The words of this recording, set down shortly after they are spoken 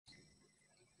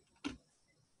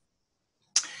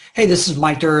Hey, this is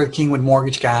Mike Durr, Kingwood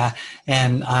Mortgage Guy,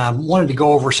 and I wanted to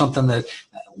go over something that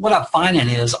what I'm finding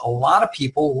is a lot of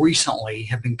people recently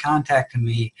have been contacting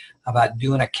me about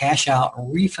doing a cash out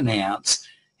refinance.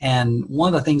 And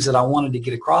one of the things that I wanted to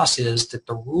get across is that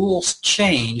the rules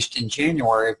changed in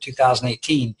January of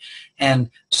 2018. And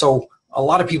so a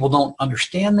lot of people don't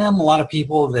understand them. A lot of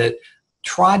people that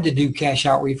tried to do cash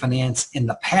out refinance in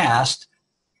the past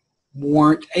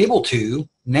weren't able to.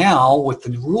 Now with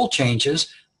the rule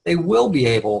changes, they will be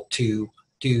able to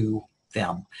do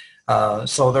them.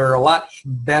 So they're a lot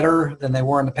better than they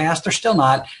were in the past. They're still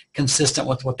not consistent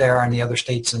with what they are in the other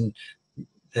states and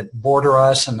that border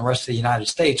us and the rest of the United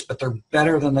States, but they're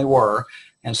better than they were.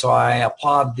 And so I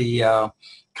applaud the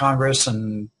Congress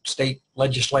and state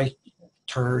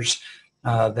legislators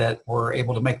that were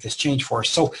able to make this change for us.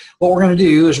 So what we're going to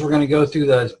do is we're going to go through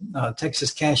the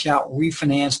Texas Cash Out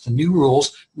Refinance, the new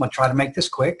rules. I'm going to try to make this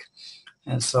quick.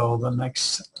 And so the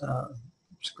next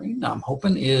screen I'm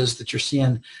hoping is that you're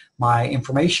seeing my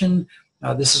information.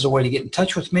 This is a way to get in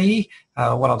touch with me.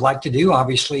 What I'd like to do,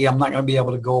 obviously, I'm not going to be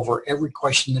able to go over every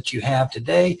question that you have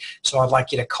today, so I'd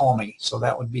like you to call me. So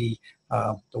that would be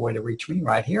the way to reach me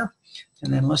right here.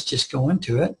 And then let's just go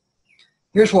into it.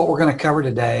 Here's what we're going to cover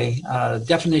today.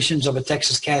 Definitions of a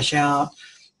Texas cash out.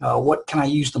 What can I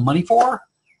use the money for?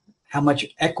 How much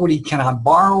equity can I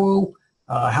borrow?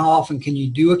 How often can you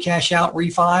do a cash out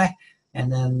refi? And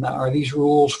then are these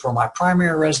rules for my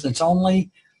primary residence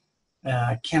only?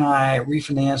 Can I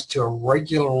refinance to a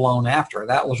regular loan after?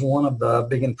 That was one of the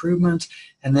big improvements.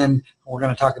 And then we're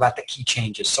going to talk about the key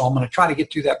changes. So I'm going to try to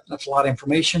get through that. That's a lot of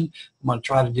information. I'm going to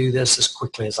try to do this as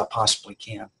quickly as I possibly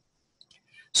can.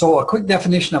 So a quick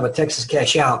definition of a Texas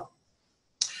cash out.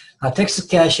 A Texas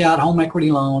cash out home equity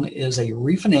loan is a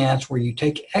refinance where you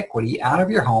take equity out of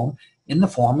your home in the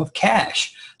form of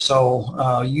cash.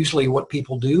 So usually what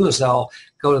people do is they'll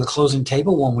go to the closing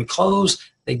table when we close.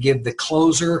 They give the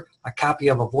closer a copy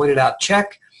of a voided out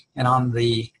check, and on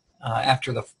the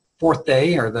after the fourth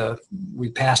day, or we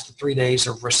pass the 3 days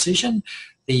of rescission,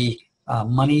 the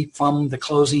money from the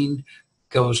closing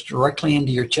goes directly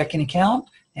into your checking account,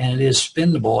 and it is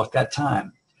spendable at that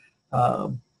time.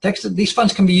 These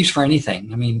funds can be used for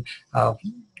anything. I mean,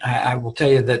 I will tell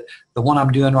you that the one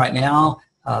I'm doing right now,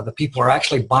 the people are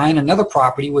actually buying another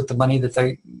property with the money that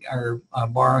they are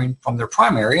borrowing from their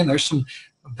primary, and there's some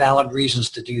valid reasons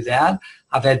to do that.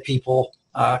 I've had people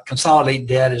consolidate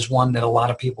debt is one that a lot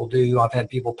of people do. I've had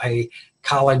people pay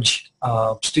college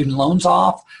student loans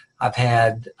off. I've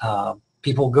had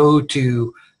people go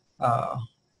to La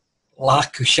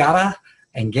Cuchara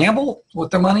and gamble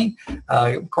with their money.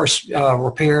 Of course,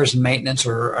 repairs and maintenance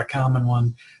are a common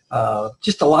one.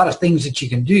 Just a lot of things that you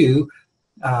can do.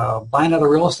 Buying other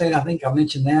real estate, I think I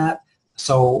mentioned that.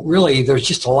 So really, there's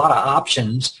just a lot of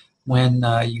options when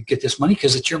you get this money,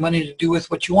 because it's your money to do with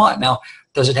what you want. Now,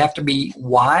 does it have to be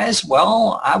wise?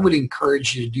 Well, I would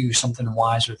encourage you to do something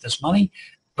wise with this money,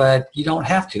 but you don't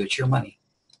have to. It's your money,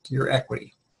 your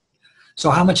equity. So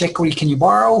how much equity can you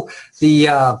borrow?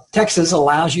 The Texas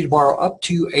allows you to borrow up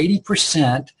to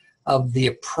 80% of the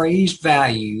appraised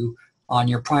value on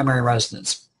your primary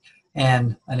residence.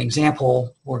 And an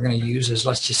example we're going to use is,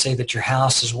 let's just say that your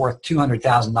house is worth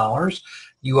 $200,000.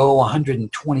 You owe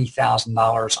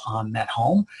 $120,000 on that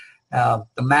home. The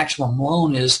maximum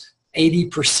loan is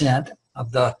 80%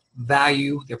 of the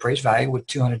value, the appraised value, with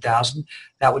 $200,000.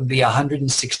 That would be a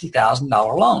 $160,000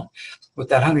 loan. With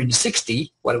that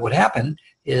 $160,000, what would happen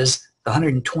is the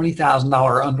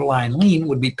 $120,000 underlying lien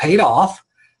would be paid off,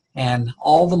 and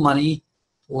all the money,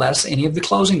 less any of the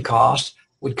closing costs,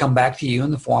 would come back to you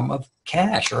in the form of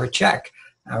cash or a check,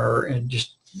 or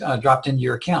just dropped into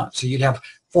your account. So you'd have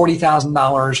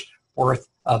 $40,000 worth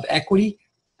of equity.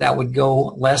 That would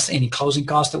go less any closing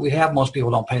costs that we have. Most people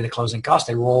don't pay the closing costs.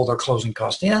 They roll their closing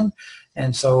cost in.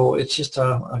 And so it's just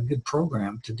a good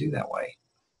program to do that way.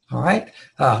 All right.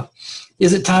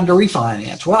 Is it time to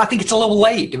refinance? Well, I think it's a little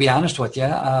late, to be honest with you.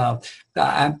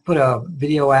 I put a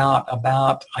video out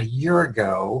about a year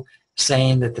ago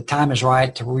saying that the time is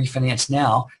right to refinance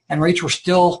now, and rates were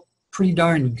still pretty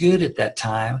darn good at that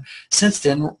time. Since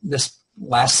then, this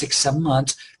last 6-7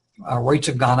 months, rates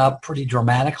have gone up pretty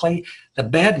dramatically. The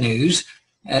bad news,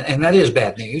 and that is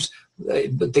bad news,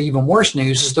 but the even worse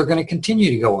news is they're going to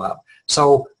continue to go up.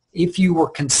 So if you were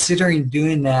considering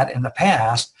doing that in the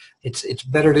past, it's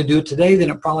better to do it today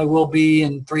than it probably will be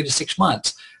in 3 to 6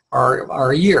 months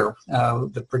or a year.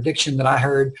 The prediction that I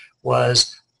heard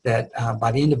was that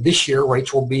by the end of this year,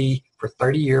 rates will be, for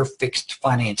 30-year fixed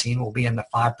financing, will be in the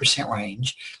 5%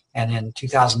 range. And in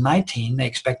 2019, they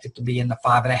expect it to be in the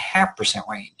 5.5%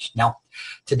 range. Now,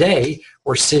 today,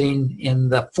 we're sitting in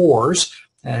the 4s,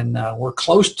 and we're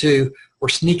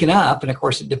sneaking up, and of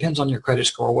course it depends on your credit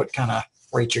score what kind of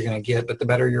rate you're going to get, but the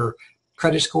better your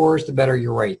credit scores, the better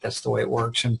your rate. That's the way it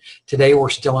works, and today we're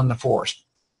still in the fours.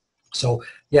 So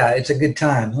yeah, it's a good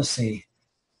time. Let's see.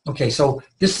 Okay, so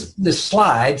this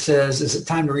slide says, is it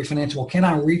time to refinance? Well, can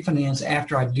I refinance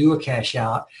after I do a cash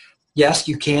out? Yes,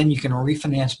 you can. You can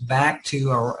refinance back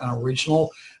to an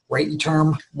original rate and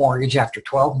term mortgage after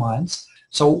 12 months.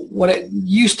 So what it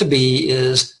used to be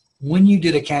is when you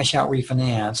did a cash out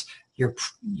refinance, your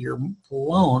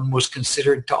loan was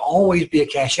considered to always be a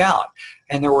cash out.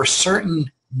 And there were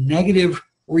certain negative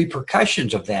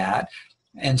repercussions of that.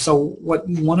 And so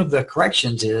one of the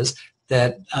corrections is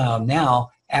that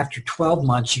now after 12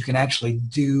 months, you can actually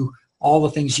do all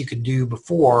the things you could do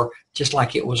before, just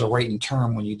like it was a rate and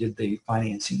term when you did the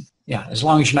financing. Yeah, as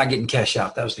long as you're not getting cash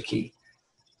out, that was the key.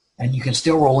 And you can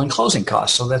still roll in closing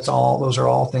costs. So those are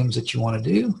all things that you want to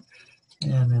do.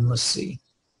 And then let's see.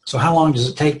 So how long does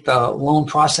it take the loan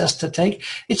process to take?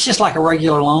 It's just like a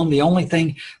regular loan. The only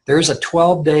thing, there is a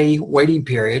 12-day waiting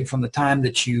period from the time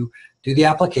that you do the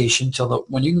application till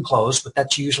when you can close, but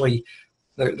that's usually,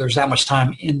 there's that much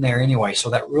time in there anyway, so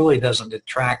that really doesn't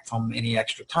detract from any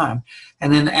extra time.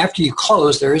 And then after you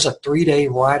close, there is a 3-day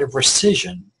right of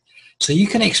rescission. So you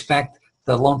can expect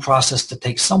the loan process to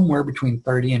take somewhere between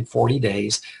 30 and 40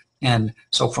 days. And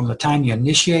so from the time you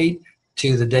initiate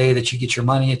to the day that you get your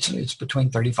money, it's between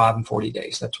 35 and 40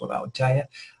 days. That's what I would tell you.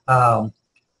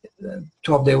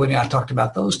 12-day waiting, I talked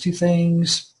about those two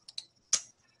things.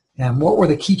 And what were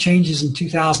the key changes in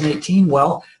 2018?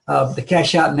 Well, the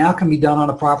cash out now can be done on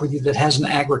a property that has an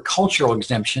agricultural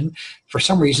exemption. For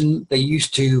some reason, they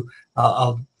used to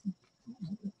not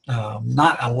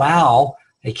allow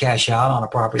a cash out on a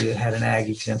property that had an ag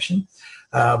exemption.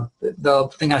 The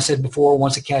thing I said before,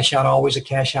 once a cash out, always a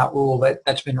cash out rule,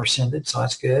 that's been rescinded, so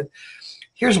that's good.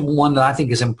 Here's one that I think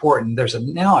is important. There's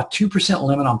now a 2%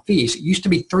 limit on fees. It used to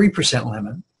be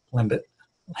 3%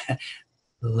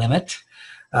 limit.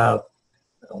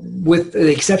 With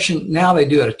the exception, now they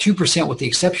do it at 2% with the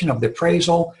exception of the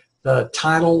appraisal, the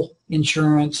title,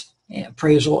 insurance,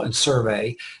 appraisal, and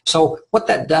survey. So what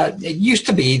that does, it used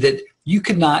to be that you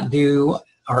could not do,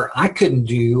 or I couldn't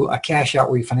do a cash out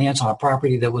refinance on a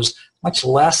property that was much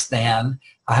less than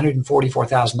a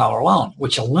 $144,000 loan,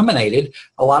 which eliminated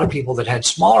a lot of people that had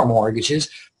smaller mortgages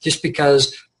just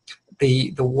because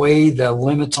the way the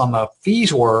limits on the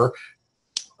fees were,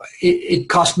 it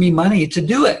cost me money to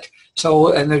do it.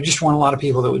 So, and there just weren't a lot of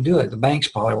people that would do it. The banks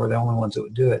probably were the only ones that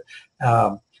would do it.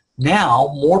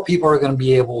 Now, more people are going to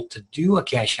be able to do a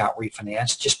cash out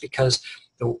refinance just because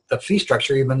the fee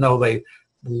structure, even though they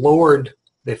lowered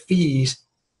the fees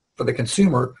for the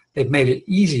consumer, they've made it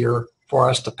easier for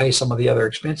us to pay some of the other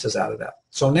expenses out of that.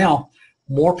 So now,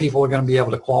 more people are going to be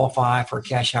able to qualify for a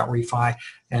cash out refi.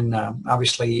 And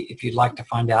obviously, if you'd like to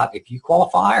find out if you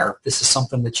qualify or if this is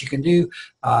something that you can do,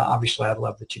 obviously I'd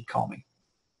love that you'd call me.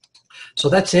 So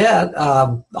that's it.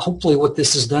 Hopefully what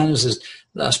this has done is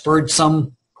spurred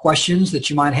some questions that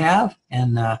you might have.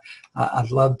 And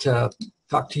I'd love to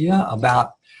talk to you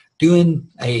about doing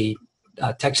a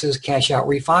Texas cash out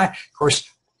refi. Of course,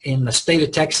 in the state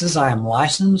of Texas, I am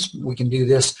licensed. We can do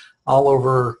this all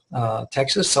over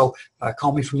Texas. So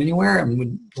call me from anywhere and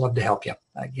we'd love to help you.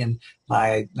 Again,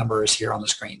 my number is here on the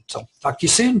screen. So talk to you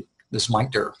soon. This is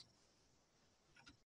Mike Durr.